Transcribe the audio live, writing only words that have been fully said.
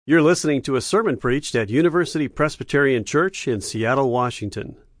You're listening to a sermon preached at University Presbyterian Church in Seattle,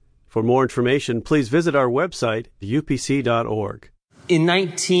 Washington. For more information, please visit our website, upc.org. In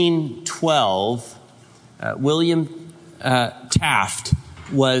 1912, William Taft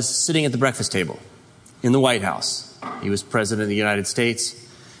was sitting at the breakfast table in the White House. He was president of the United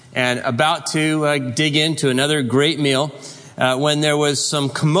States and about to dig into another great meal when there was some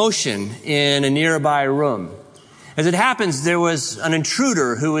commotion in a nearby room. As it happens, there was an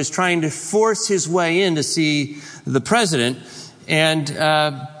intruder who was trying to force his way in to see the president, and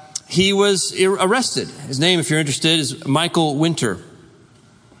he was arrested. His name, if you're interested, is Michael Winter.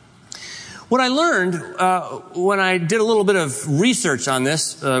 What I learned when I did a little bit of research on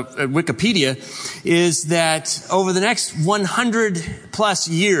this at Wikipedia is that over the next 100 plus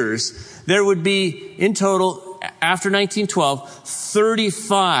years, there would be, in total, after 1912,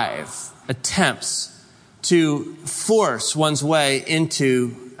 35 attempts to force one's way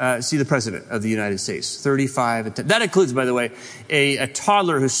into see the President of the United States. 35. That includes, by the way, a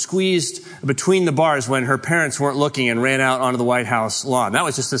toddler who squeezed between the bars when her parents weren't looking and ran out onto the White House lawn. That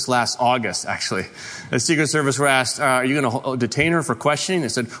was just this last August, actually. The Secret Service were asked, are you going to detain her for questioning? They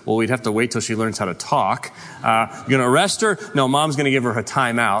said, well, we'd have to wait till she learns how to talk. You're going to arrest her? No, Mom's going to give her a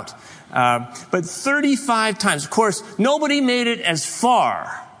timeout. But 35 times. Of course, nobody made it as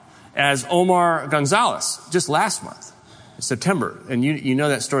far as Omar Gonzalez just last month, in September. And you know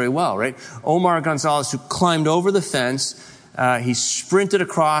that story well, right? Omar Gonzalez, who climbed over the fence, he sprinted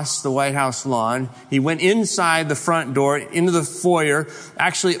across the White House lawn. He went inside the front door, into the foyer,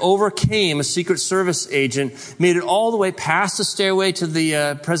 actually overcame a Secret Service agent, made it all the way past the stairway to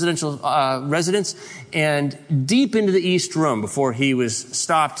the presidential residence and deep into the East Room before he was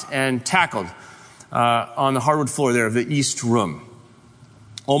stopped and tackled on the hardwood floor there of the East Room.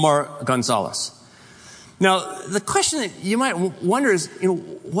 Omar Gonzalez. Now, the question that you might wonder is,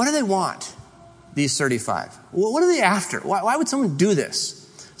 what do they want, these 35? What are they after? Why would someone do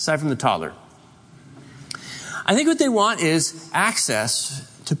this, aside from the toddler? I think what they want is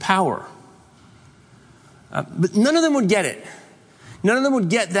access to power. But none of them would get it. None of them would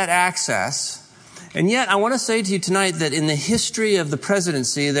get that access. And yet, I want to say to you tonight that in the history of the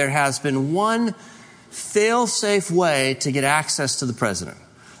presidency, there has been one fail-safe way to get access to the president.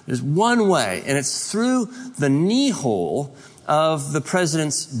 There's one way, and it's through the knee hole of the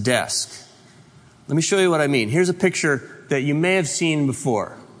president's desk. Let me show you what I mean. Here's a picture that you may have seen before.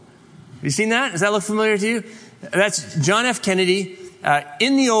 Have you seen that? Does that look familiar to you? That's John F. Kennedy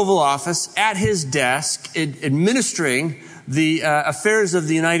in the Oval Office at his desk administering the affairs of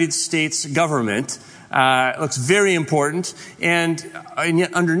the United States government. It looks very important. And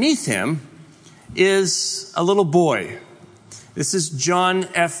yet underneath him is a little boy. This is John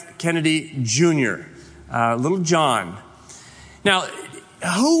F. Kennedy Jr., little John. Now,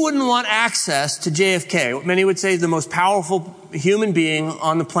 who wouldn't want access to JFK? Many would say the most powerful human being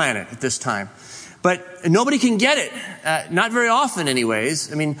on the planet at this time. But nobody can get it. Not very often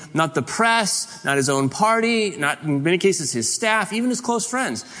anyways. I mean, not the press, not his own party, not in many cases his staff, even his close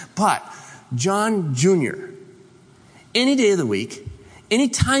friends. But John Jr., any day of the week, any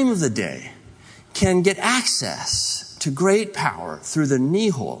time of the day, can get access to great power through the knee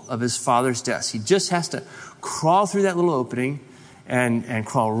hole of his father's desk. He just has to crawl through that little opening and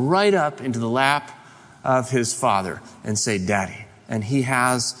crawl right up into the lap of his father and say, Daddy. And he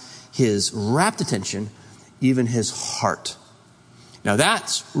has his rapt attention, even his heart. Now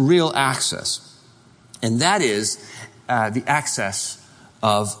that's real access. And that is the access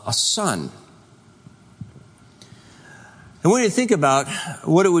of a son. I want you to think about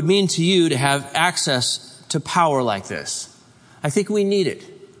what it would mean to you to have access to power like this. I think we need it.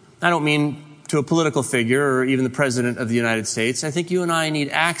 I don't mean to a political figure or even the President of the United States. I think you and I need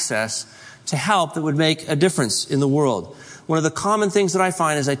access to help that would make a difference in the world. One of the common things that I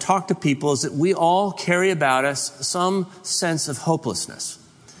find as I talk to people is that we all carry about us some sense of hopelessness.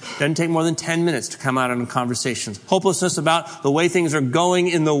 It doesn't take more than 10 minutes to come out in conversations. Hopelessness about the way things are going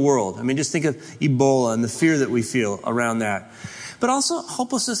in the world. I mean, just think of Ebola and the fear that we feel around that. But also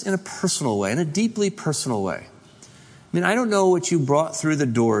hopelessness in a personal way, in a deeply personal way. I mean, I don't know what you brought through the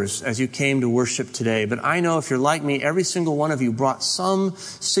doors as you came to worship today, but I know if you're like me, every single one of you brought some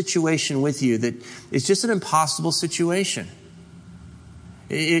situation with you that is just an impossible situation.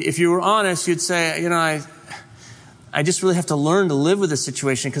 If you were honest, you'd say, I just really have to learn to live with this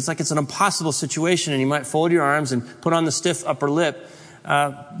situation because it's an impossible situation, and you might fold your arms and put on the stiff upper lip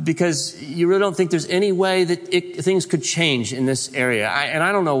because you really don't think there's any way that things could change in this area. And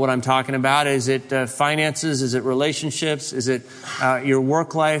I don't know what I'm talking about. Is it finances? Is it relationships? Is it your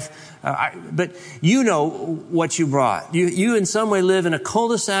work life? But you know what you brought. You in some way live in a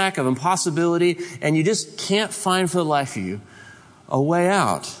cul-de-sac of impossibility, and you just can't find for the life of you a way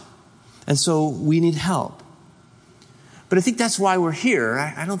out. And so we need help. But I think that's why we're here.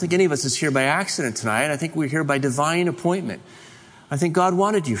 I don't think any of us is here by accident tonight. I think we're here by divine appointment. I think God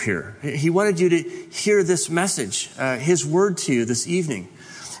wanted you here. He wanted you to hear this message, His word to you this evening.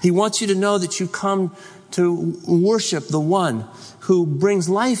 He wants you to know that you come to worship the one who brings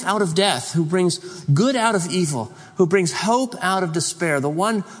life out of death, who brings good out of evil, who brings hope out of despair, the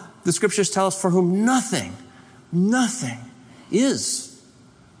one the scriptures tell us for whom nothing is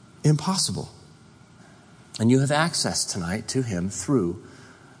impossible. And you have access tonight to him through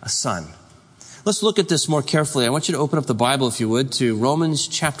a son. Let's look at this more carefully. I want you to open up the Bible, if you would, to Romans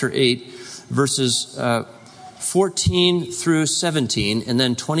chapter 8, verses 14 through 17, and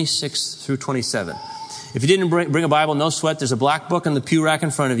then 26 through 27. If you didn't bring a Bible, no sweat. There's a black book on the pew rack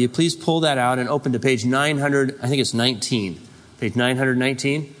in front of you. Please pull that out and open to page 900, I think it's 19. Page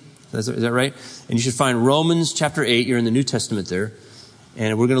 919. Is that right? And you should find Romans chapter 8. You're in the New Testament there.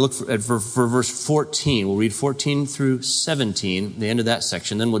 And we're going to look for verse 14. We'll read 14 through 17, the end of that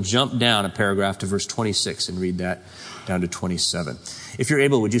section. Then we'll jump down a paragraph to verse 26 and read that down to 27. If you're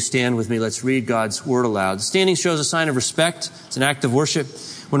able, would you stand with me? Let's read God's word aloud. Standing shows a sign of respect. It's an act of worship.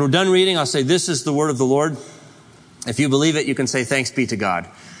 When we're done reading, I'll say, "This is the word of the Lord." If you believe it, you can say, "Thanks be to God."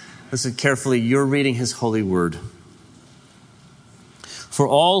 Listen carefully. You're reading his holy word. For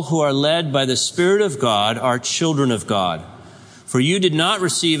all who are led by the Spirit of God are children of God. For you did not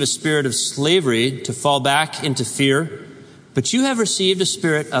receive a spirit of slavery to fall back into fear, but you have received a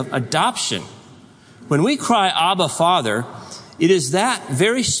spirit of adoption. When we cry, "Abba, Father," it is that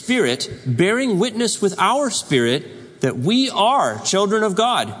very Spirit bearing witness with our spirit that we are children of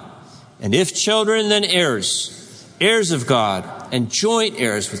God. And if children, then heirs, heirs of God, and joint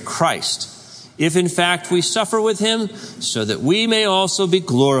heirs with Christ. If in fact we suffer with him, so that we may also be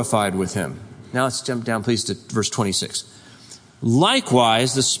glorified with him. Now let's jump down, please, to verse 26.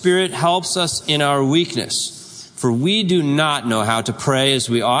 Likewise, the Spirit helps us in our weakness, for we do not know how to pray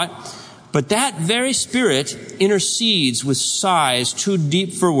as we ought, but that very Spirit intercedes with sighs too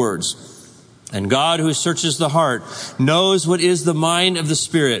deep for words. And God, who searches the heart, knows what is the mind of the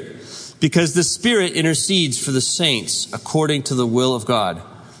Spirit, because the Spirit intercedes for the saints according to the will of God.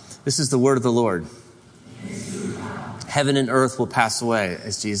 This is the word of the Lord. Heaven and earth will pass away,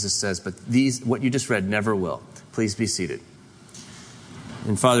 as Jesus says, but what you just read, never will. Please be seated.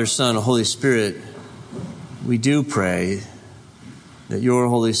 And Father, Son, Holy Spirit, we do pray that your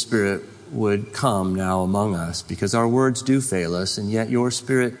Holy Spirit would come now among us, because our words do fail us, and yet your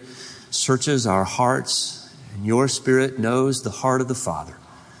Spirit searches our hearts, and your Spirit knows the heart of the Father.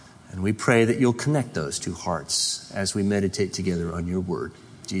 And we pray that you'll connect those two hearts as we meditate together on your word.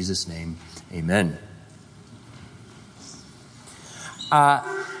 In Jesus' name, amen.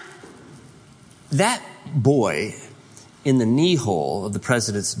 That boy in the knee hole of the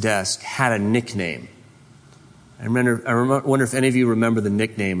president's desk had a nickname. I wonder if any of you remember the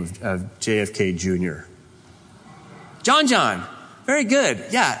nickname of JFK Jr. John. Very good.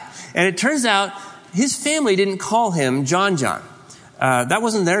 Yeah. And it turns out his family didn't call him John. That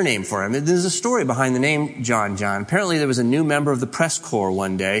wasn't their name for him. There's a story behind the name John. Apparently there was a new member of the press corps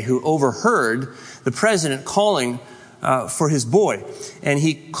one day who overheard the president calling for his boy. And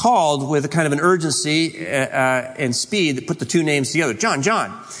he called with a kind of an urgency and speed that put the two names together.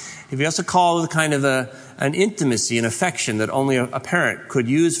 John. He also called with kind of an intimacy and affection that only a parent could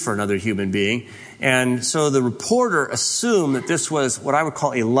use for another human being. And so the reporter assumed that this was what I would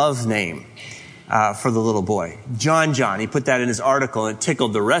call a love name for the little boy. John. He put that in his article, and it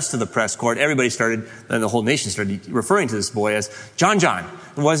tickled the rest of the press corps. Everybody then the whole nation started referring to this boy as John.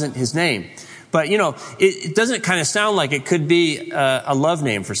 It wasn't his name. But, it doesn't kind of sound like it could be a love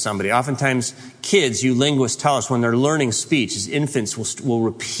name for somebody. Oftentimes, kids, you linguists tell us, when they're learning speech, as infants will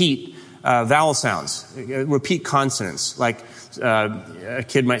repeat vowel sounds, repeat consonants. Like a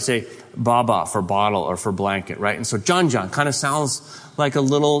kid might say baba for bottle or for blanket, right? And so John kind of sounds like a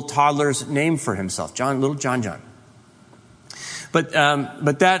little toddler's name for himself. Little John. But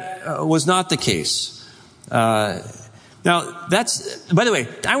that was not the case. Now, by the way,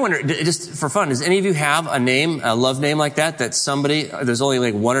 I wonder, just for fun, does any of you have a love name like that there's only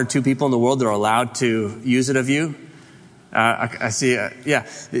like one or two people in the world that are allowed to use it of you? I see, yeah.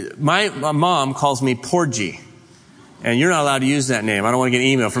 My mom calls me Porgy. And you're not allowed to use that name. I don't want to get an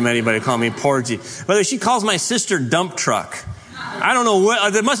email from anybody calling me Porgy. By the way, she calls my sister Dump Truck. I don't know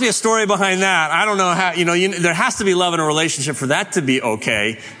what, there must be a story behind that. I don't know how, there has to be love in a relationship for that to be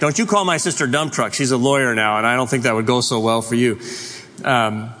okay. Don't you call my sister dump truck. She's a lawyer now, and I don't think that would go so well for you.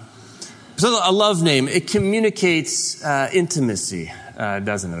 So a love name, it communicates intimacy,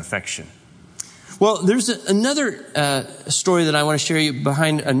 doesn't it? Affection. Well, there's another story that I want to share you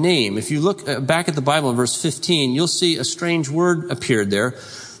behind a name. If you look back at the Bible in verse 15, you'll see a strange word appeared there.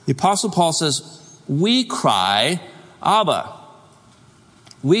 The Apostle Paul says, we cry, Abba.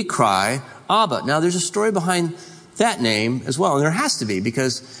 We cry, Abba. Now, there's a story behind that name as well, and there has to be,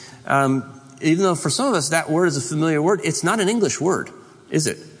 because even though for some of us that word is a familiar word, it's not an English word, is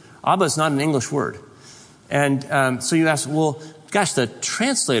it? Abba is not an English word. And so you ask, well, gosh, the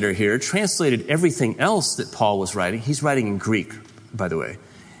translator here translated everything else that Paul was writing. He's writing in Greek, by the way.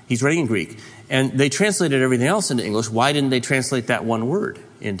 He's writing in Greek. And they translated everything else into English. Why didn't they translate that one word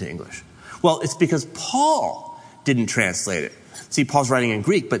into English? Well, it's because Paul didn't translate it. See, Paul's writing in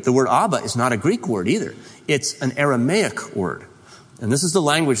Greek, but the word Abba is not a Greek word either. It's an Aramaic word. And this is the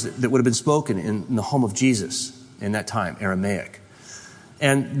language that would have been spoken in the home of Jesus in that time, Aramaic.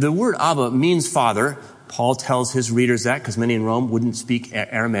 And the word Abba means father. Paul tells his readers that because many in Rome wouldn't speak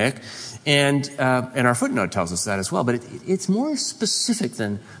Aramaic. And our footnote tells us that as well. But it's more specific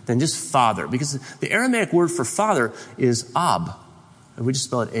than just father, because the Aramaic word for father is Ab. And we just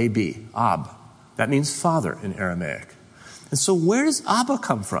spell it A-B, Ab. That means father in Aramaic. And so where does Abba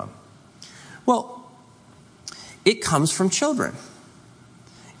come from? Well, it comes from children.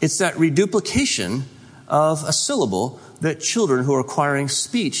 It's that reduplication of a syllable that children who are acquiring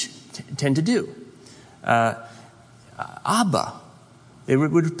speech tend to do. Abba. They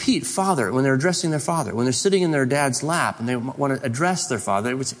would repeat father when they're addressing their father. When they're sitting in their dad's lap and they want to address their father,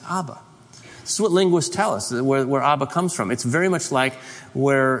 they would say Abba. This is what linguists tell us, where Abba comes from. It's very much like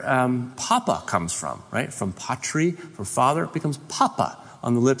where Papa comes from, right? From patri, from father, it becomes Papa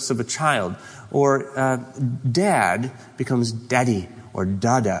on the lips of a child. Or dad becomes daddy or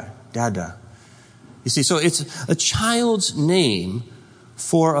dada. You see, so it's a child's name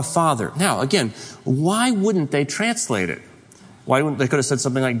for a father. Now, again, why wouldn't they translate it? Why wouldn't they could have said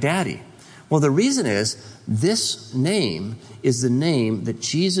something like daddy? Well, the reason is this name is the name that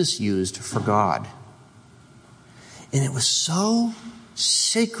Jesus used for God. And it was so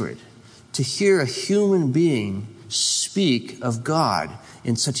sacred to hear a human being speak of God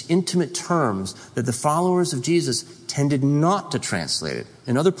in such intimate terms that the followers of Jesus tended not to translate it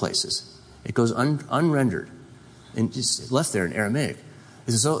in other places. It goes unrendered and just left there in Aramaic.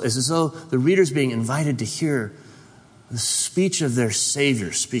 It's as though the reader's being invited to hear the speech of their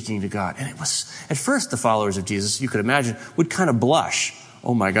Savior speaking to God. And it was, at first, the followers of Jesus, you could imagine, would kind of blush.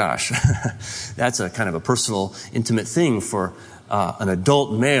 Oh my gosh, that's a kind of a personal, intimate thing for an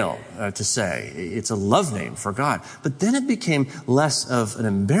adult male to say. It's a love name for God. But then it became less of an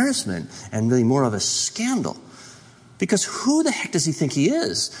embarrassment and really more of a scandal. Because who the heck does he think he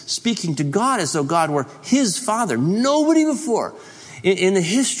is, speaking to God as though God were his father? Nobody before in the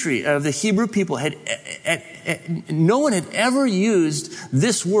history of the Hebrew people no one had ever used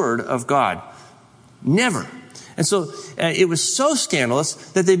this word of God. Never. And so it was so scandalous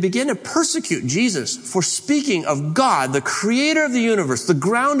that they began to persecute Jesus for speaking of God, the creator of the universe, the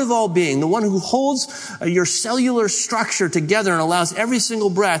ground of all being, the one who holds your cellular structure together and allows every single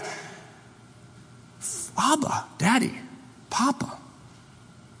breath. Abba, Daddy, Papa.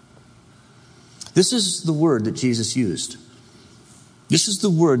 This is the word that Jesus used. This is the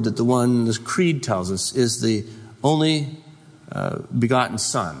word that the Creed tells us is the only begotten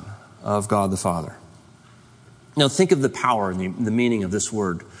Son of God the Father. Now think of the power and the meaning of this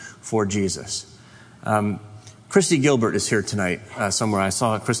word for Jesus. Christy Gilbert is here tonight somewhere. I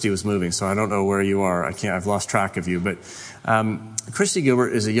saw Christy was moving, so I don't know where you are. I've lost track of you. But Christy Gilbert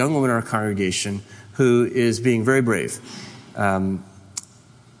is a young woman in our congregation who is being very brave.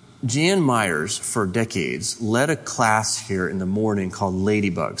 Jan Myers, for decades, led a class here in the morning called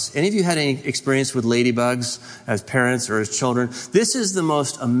Ladybugs. Any of you had any experience with ladybugs as parents or as children? This is the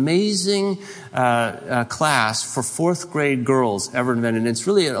most amazing class for fourth grade girls ever invented. And it's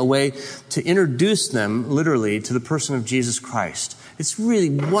really a way to introduce them, literally, to the person of Jesus Christ. It's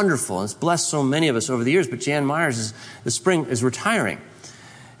really wonderful. It's blessed so many of us over the years. But Jan Myers this spring is retiring.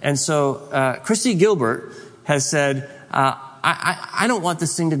 And so Christy Gilbert has said, I don't want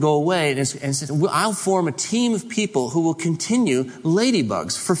this thing to go away. And said, I'll form a team of people who will continue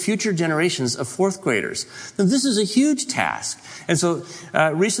Ladybugs for future generations of fourth graders. Now, this is a huge task. And so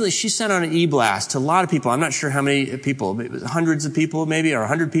recently she sent out an e-blast to a lot of people. I'm not sure how many people, hundreds of people maybe, or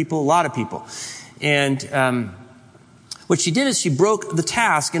 100 people, a lot of people. And What she did is she broke the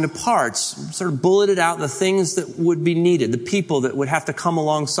task into parts, sort of bulleted out the things that would be needed, the people that would have to come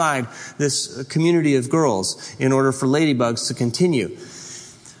alongside this community of girls in order for Ladybugs to continue.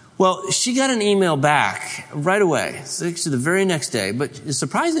 Well, she got an email back right away, actually the very next day, but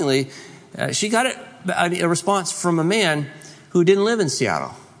surprisingly, she got a response from a man who didn't live in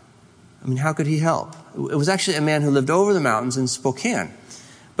Seattle. I mean, how could he help? It was actually a man who lived over the mountains in Spokane,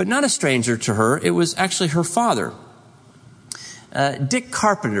 but not a stranger to her. It was actually her father. Dick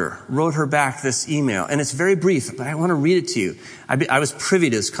Carpenter wrote her back this email, and it's very brief, but I want to read it to you. I was privy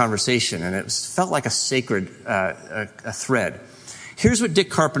to this conversation, and it felt like a sacred a thread. Here's what Dick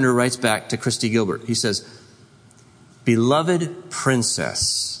Carpenter writes back to Christy Gilbert. He says, "Beloved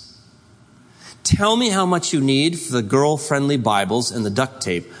Princess, tell me how much you need for the girl-friendly Bibles and the duct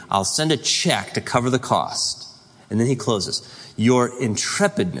tape. I'll send a check to cover the cost." And then he closes, "Your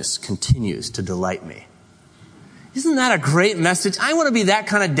intrepidness continues to delight me." Isn't that a great message? I want to be that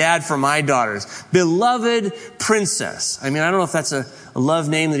kind of dad for my daughters. Beloved Princess. I mean, I don't know if that's a love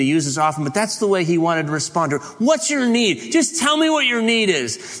name that he uses often, but that's the way he wanted to respond to her. What's your need? Just tell me what your need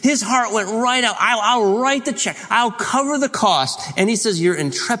is. His heart went right out. I'll write the check. I'll cover the cost. And he says, your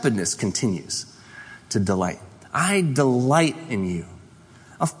intrepidness continues to delight. I delight in you.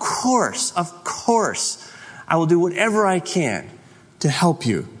 Of course, I will do whatever I can to help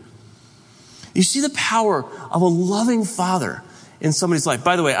you. You see the power of a loving father in somebody's life.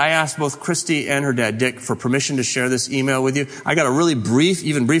 By the way, I asked both Christy and her dad, Dick, for permission to share this email with you. I got a really brief,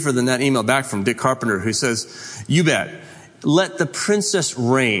 even briefer than that email back from Dick Carpenter, who says, "You bet. Let the princess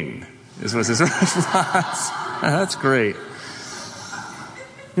reign," is what his response. That's great.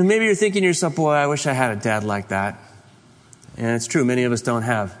 And maybe you're thinking to yourself, boy, I wish I had a dad like that. And it's true, many of us don't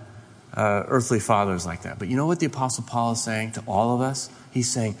have earthly fathers like that. But you know what the Apostle Paul is saying to all of us? He's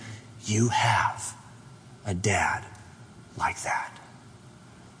saying, you have a dad like that.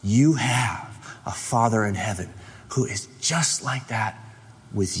 You have a Father in heaven who is just like that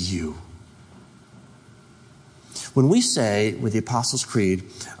with you. When we say with the Apostles' Creed,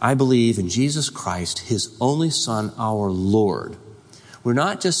 I believe in Jesus Christ, his only Son, our Lord, we're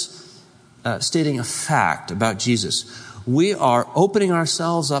not just stating a fact about Jesus. We are opening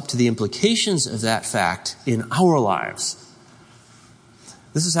ourselves up to the implications of that fact in our lives.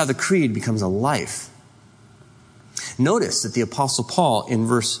 This is how the creed becomes a life. Notice that the Apostle Paul in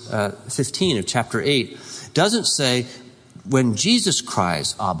verse 15 of chapter 8 doesn't say, when Jesus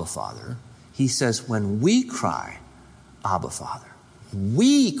cries, Abba, Father. He says, when we cry, Abba, Father.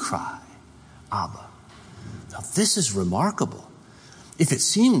 We cry, Abba. Now, this is remarkable. If it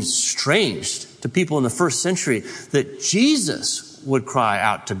seems strange to people in the first century that Jesus would cry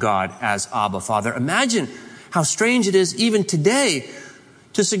out to God as Abba, Father, imagine how strange it is even today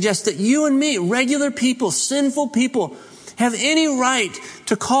to suggest that you and me, regular people, sinful people, have any right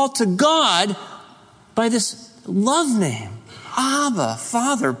to call to God by this love name, Abba,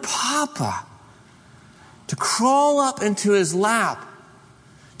 Father, Papa, to crawl up into his lap,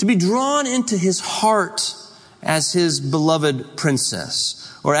 to be drawn into his heart as his beloved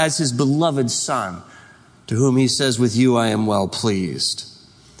princess, or as his beloved son, to whom he says, with you I am well pleased.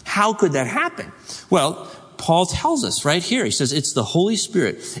 How could that happen? Well, Paul tells us right here. He says it's the Holy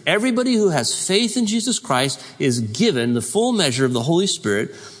Spirit. Everybody who has faith in Jesus Christ is given the full measure of the Holy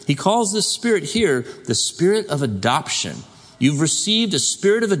Spirit. He calls this Spirit here the Spirit of adoption. You've received a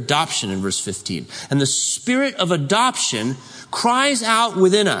spirit of adoption in verse 15. And the Spirit of adoption cries out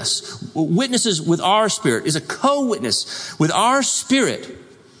within us, witnesses with our spirit, is a co-witness with our spirit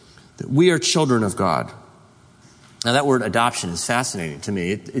that we are children of God. Now, that word adoption is fascinating to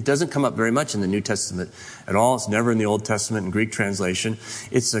me. It doesn't come up very much in the New Testament at all. It's never in the Old Testament in Greek translation.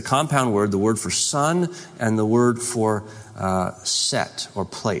 It's a compound word, the word for son and the word for set or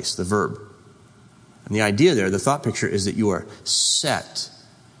place, the verb. And the idea there, the thought picture, is that you are set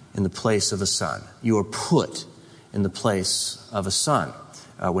in the place of a son. You are put in the place of a son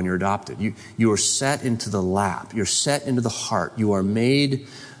when you're adopted. You are set into the lap. You're set into the heart. You are made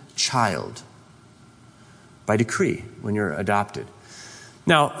child by decree when you're adopted.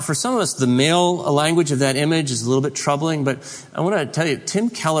 Now, for some of us, the male language of that image is a little bit troubling, but I want to tell you,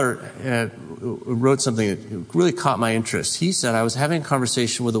 Tim Keller wrote something that really caught my interest. He said, I was having a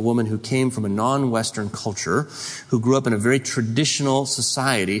conversation with a woman who came from a non-Western culture, who grew up in a very traditional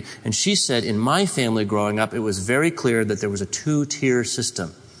society, and she said, in my family growing up, it was very clear that there was a two-tier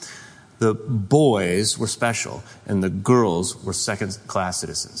system. The boys were special, and the girls were second-class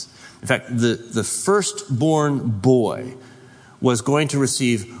citizens. In fact, the firstborn boy was going to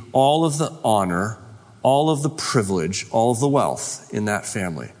receive all of the honor, all of the privilege, all of the wealth in that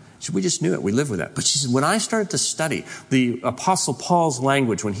family. We just knew it. We lived with that. But she said, when I started to study the Apostle Paul's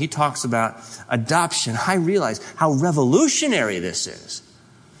language, when he talks about adoption, I realized how revolutionary this is.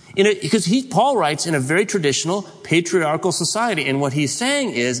 Because Paul writes in a very traditional patriarchal society. And what he's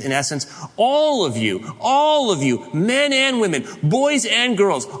saying is, in essence, all of you, men and women, boys and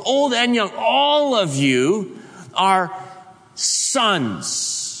girls, old and young, all of you are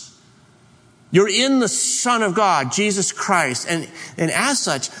sons. You're in the Son of God, Jesus Christ. And as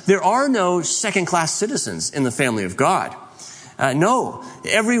such, there are no second-class citizens in the family of God. No,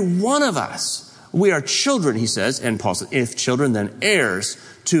 every one of us, we are children, he says, and Paul says, if children, then heirs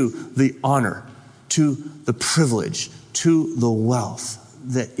to the honor, to the privilege, to the wealth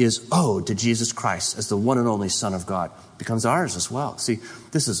that is owed to Jesus Christ as the one and only Son of God. It becomes ours as well. See,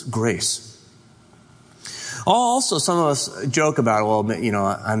 this is grace. Also, some of us joke about, well,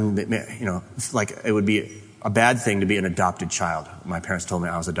 like it would be a bad thing to be an adopted child. My parents told me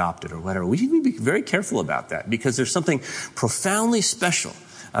I was adopted or whatever. We need to be very careful about that because there's something profoundly special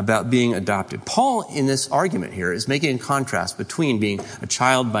about being adopted. Paul, in this argument here, is making a contrast between being a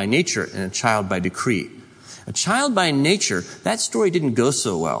child by nature and a child by decree. A child by nature, that story didn't go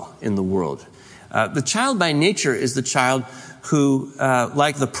so well in the world. The child by nature is the child who,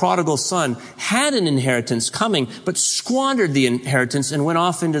 like the prodigal son, had an inheritance coming, but squandered the inheritance and went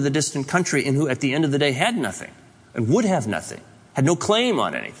off into the distant country, and who at the end of the day had nothing and would have nothing, had no claim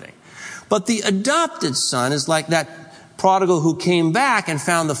on anything. But the adopted son is like that prodigal who came back and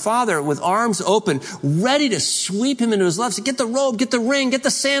found the father with arms open, ready to sweep him into his love. Say, get the robe, get the ring, get the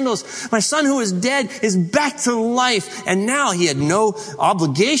sandals. My son who is dead is back to life. And now he had no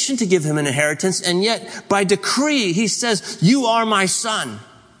obligation to give him an inheritance. And yet by decree, he says, you are my son.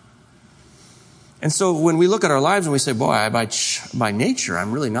 And so when we look at our lives and we say, boy, by nature,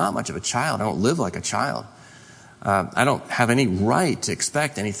 I'm really not much of a child. I don't live like a child. I don't have any right to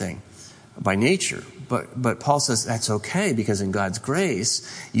expect anything by nature. But Paul says that's okay because in God's grace,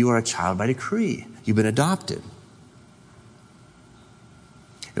 you are a child by decree. You've been adopted.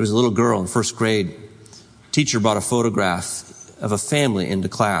 There was a little girl in first grade. Teacher brought a photograph of a family into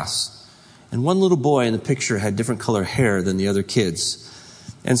class. And one little boy in the picture had different color hair than the other kids.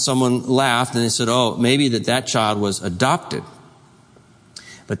 And someone laughed and they said, oh, maybe that child was adopted.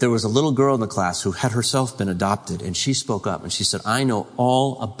 But there was a little girl in the class who had herself been adopted, and she spoke up and she said, I know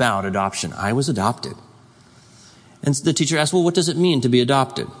all about adoption. I was adopted. And the teacher asked, well, what does it mean to be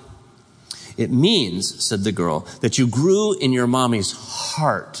adopted? It means, said the girl, that you grew in your mommy's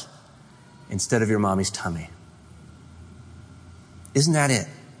heart instead of your mommy's tummy. Isn't that it?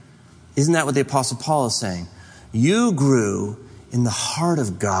 Isn't that what the Apostle Paul is saying? You grew in the heart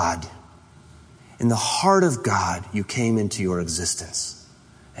of God. In the heart of God, you came into your existence.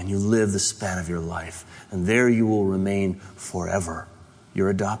 And you live the span of your life. And there you will remain forever. You're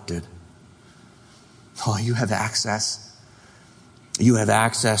adopted. Oh, you have access. You have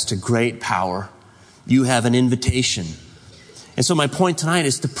access to great power. You have an invitation. And so my point tonight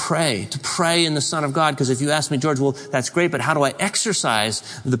is to pray in the Son of God. Because if you ask me, George, well, that's great, but how do I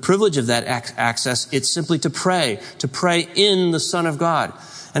exercise the privilege of that access? It's simply to pray in the Son of God.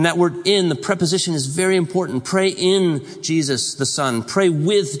 And that word in, the preposition is very important. Pray in Jesus the Son. Pray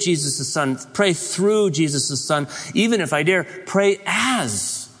with Jesus the Son. Pray through Jesus the Son. Even if I dare, pray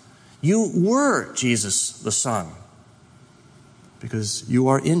as you were Jesus the Son. Because you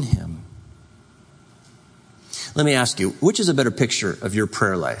are in him. Let me ask you, which is a better picture of your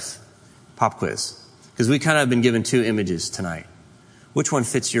prayer life? Pop quiz. Because we kind of have been given two images tonight. Which one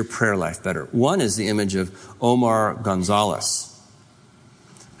fits your prayer life better? One is the image of Omar Gonzalez,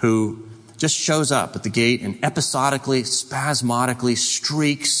 who just shows up at the gate and episodically, spasmodically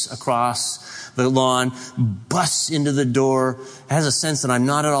streaks across the lawn, busts into the door, has a sense that I'm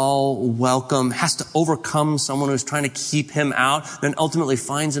not at all welcome, has to overcome someone who's trying to keep him out, then ultimately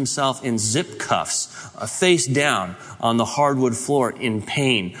finds himself in zip cuffs, face down on the hardwood floor in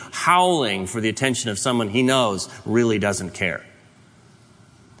pain, howling for the attention of someone he knows really doesn't care.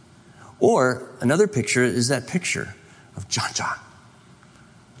 Or another picture is that picture of John,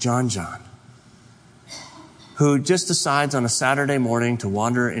 who just decides on a Saturday morning to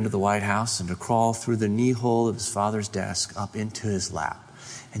wander into the White House and to crawl through the knee hole of his father's desk up into his lap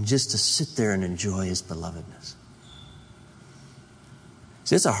and just to sit there and enjoy his belovedness.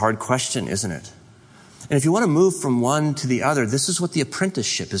 See, it's a hard question, isn't it? And if you want to move from one to the other, this is what the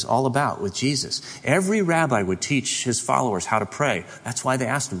apprenticeship is all about with Jesus. Every rabbi would teach his followers how to pray. That's why they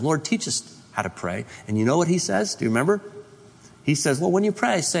asked him, Lord, teach us how to pray. And you know what he says? Do you remember? He says, well, when you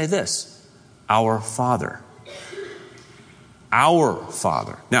pray, say this, Our Father. our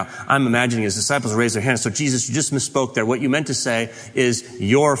Father. Now, I'm imagining his disciples raise their hands. So Jesus, you just misspoke there. What you meant to say is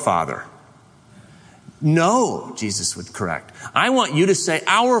your Father. No, Jesus would correct. I want you to say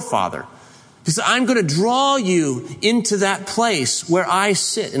our Father. Because I'm going to draw you into that place where I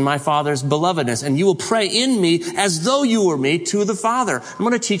sit in my Father's belovedness, and you will pray in me as though you were me to the Father. I'm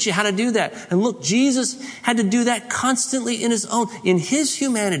going to teach you how to do that. And look, Jesus had to do that constantly in his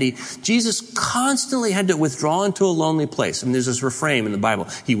humanity. Jesus constantly had to withdraw into a lonely place. And there's this refrain in the Bible.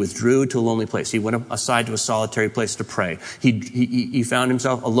 He withdrew to a lonely place. He went aside to a solitary place to pray. He found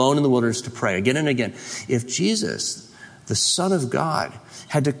himself alone in the wilderness to pray again and again. If Jesus, the Son of God,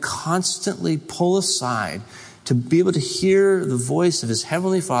 had to constantly pull aside to be able to hear the voice of his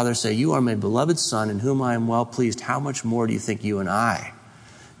heavenly Father say, you are my beloved Son in whom I am well pleased. How much more do you think you and I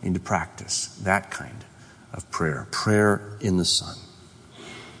need to practice that kind of prayer? Prayer in the Son.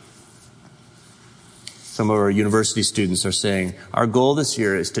 Some of our university students are saying, our goal this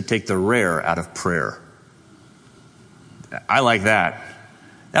year is to take the rare out of prayer. I like that.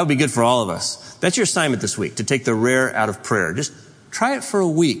 That would be good for all of us. That's your assignment this week, to take the rare out of prayer. Just try it for a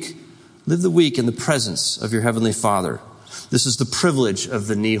week. Live the week in the presence of your Heavenly Father. This is the privilege of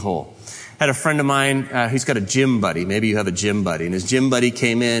the knee hole. I had a friend of mine who's got a gym buddy. Maybe you have a gym buddy. And his gym buddy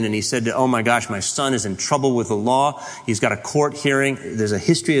came in and he said, oh my gosh, my son is in trouble with the law. He's got a court hearing. There's a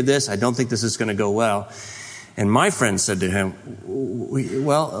history of this. I don't think this is going to go well. And my friend said to him,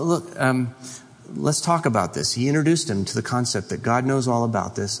 well, look, let's talk about this. He introduced him to the concept that God knows all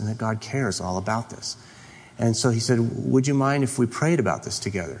about this and that God cares all about this. And so he said, would you mind if we prayed about this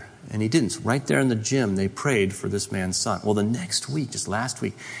together? And he didn't. Right there in the gym, they prayed for this man's son. Well, the next week, just last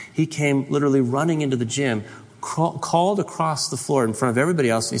week, he came literally running into the gym, called across the floor in front of everybody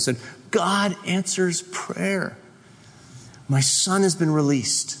else, and he said, God answers prayer. My son has been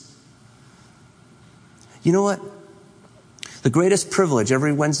released. You know what? The greatest privilege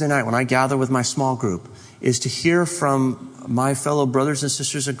every Wednesday night when I gather with my small group is to hear from my fellow brothers and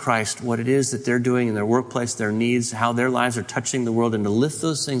sisters in Christ what it is that they're doing in their workplace, their needs, how their lives are touching the world, and to lift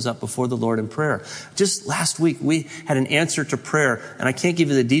those things up before the Lord in prayer. Just last week, we had an answer to prayer, and I can't give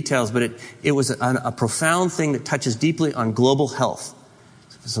you the details, but it was a profound thing that touches deeply on global health.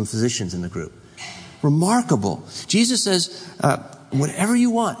 Some physicians in the group. Remarkable. Jesus says, whatever you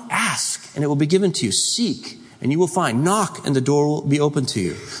want, ask, and it will be given to you. Seek, and you will find. Knock, and the door will be open to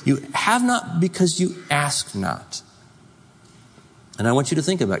you. You have not because you ask not. And I want you to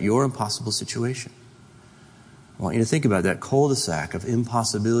think about your impossible situation. I want you to think about that cul-de-sac of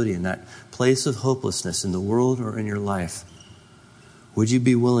impossibility and that place of hopelessness in the world or in your life. Would you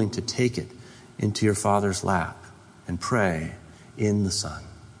be willing to take it into your Father's lap and pray in the Son?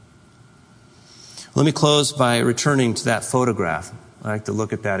 Let me close by returning to that photograph. I'd like to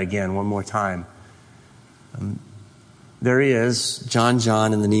look at that again one more time. There he is,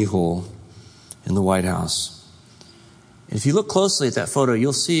 John in the knee hole in the White House. And if you look closely at that photo,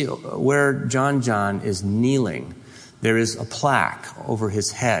 you'll see where John is kneeling. There is a plaque over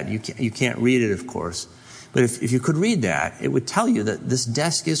his head. You can't read it, of course. But if you could read that, it would tell you that this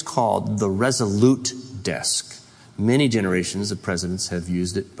desk is called the Resolute Desk. Many generations of presidents have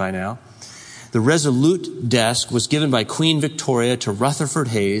used it by now. The Resolute Desk was given by Queen Victoria to Rutherford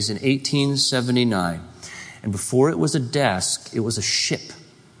Hayes in 1879. And before it was a desk, it was a ship,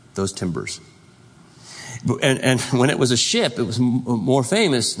 those timbers. And when it was a ship, it was more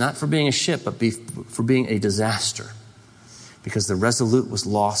famous, not for being a ship, but for being a disaster. Because the Resolute was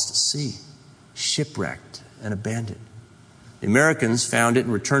lost at sea, shipwrecked and abandoned. The Americans found it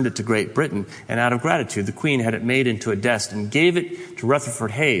and returned it to Great Britain. And out of gratitude, the Queen had it made into a desk and gave it to Rutherford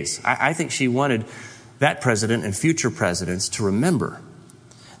Hayes. I think she wanted that president and future presidents to remember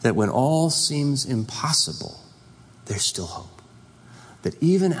that when all seems impossible, there's still hope. That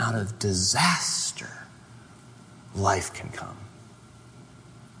even out of disaster, life can come.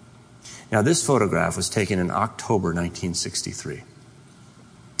 Now, this photograph was taken in October 1963.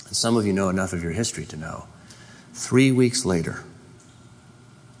 And some of you know enough of your history to know 3 weeks later,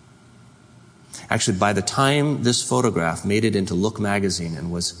 actually by the time this photograph made it into Look magazine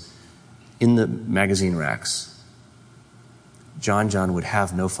and was in the magazine racks, John would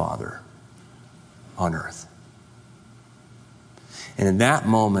have no father on earth. And in that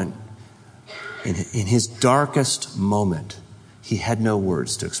moment, in his darkest moment, he had no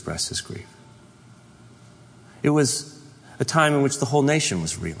words to express his grief. It was a time in which the whole nation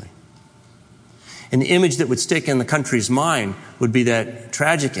was reeling. And the image that would stick in the country's mind would be that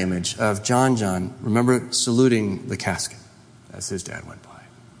tragic image of John, remember, saluting the casket as his dad went by.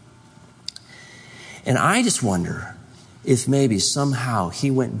 And I just wonder if maybe somehow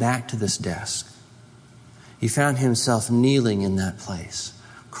he went back to this desk. he found himself kneeling in that place,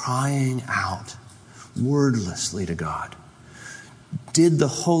 crying out wordlessly to God. Did the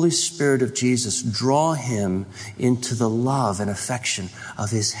Holy Spirit of Jesus draw him into the love and affection of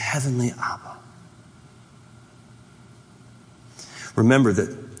his heavenly Abba? Remember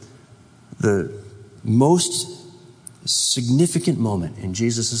that the most significant moment in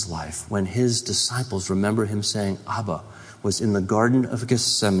Jesus' life when his disciples remember him saying, Abba, was in the Garden of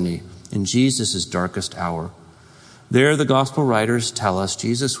Gethsemane in Jesus' darkest hour. There, the gospel writers tell us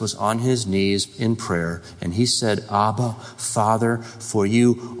Jesus was on his knees in prayer, and he said, Abba, Father, for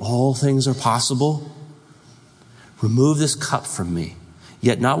you all things are possible. Remove this cup from me,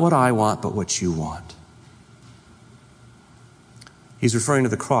 yet not what I want, but what you want. He's referring to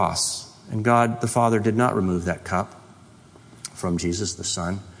the cross, and God the Father did not remove that cup from Jesus the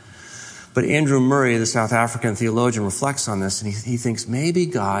Son. But Andrew Murray, the South African theologian, reflects on this, and he thinks maybe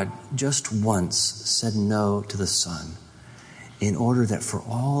God just once said no to the Son in order that for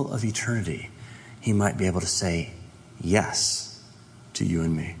all of eternity he might be able to say yes to you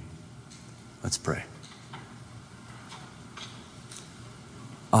and me. Let's pray.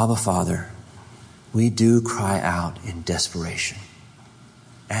 Abba, Father, we do cry out in desperation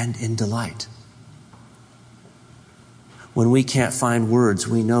and in delight. When we can't find words,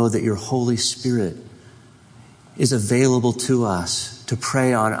 we know that your Holy Spirit is available to us to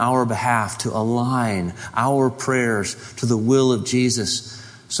pray on our behalf, to align our prayers to the will of Jesus,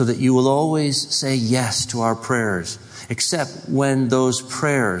 so that you will always say yes to our prayers, except when those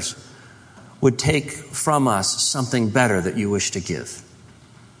prayers would take from us something better that you wish to give.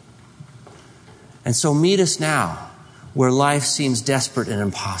 And so meet us now where life seems desperate and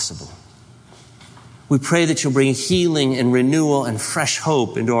impossible. We pray that you'll bring healing and renewal and fresh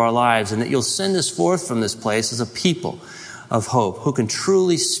hope into our lives, and that you'll send us forth from this place as a people of hope who can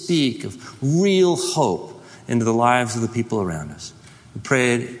truly speak of real hope into the lives of the people around us. We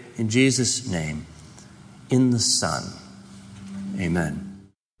pray it in Jesus' name, in the Son. Amen.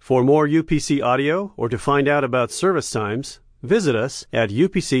 For more UPC audio or to find out about service times, visit us at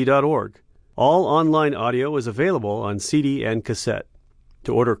upc.org. All online audio is available on CD and cassette.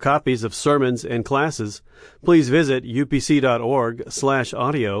 To order copies of sermons and classes, please visit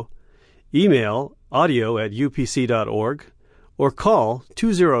upc.org/audio, email audio@upc.org, or call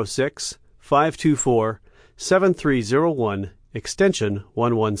 206-524-7301, extension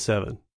 117.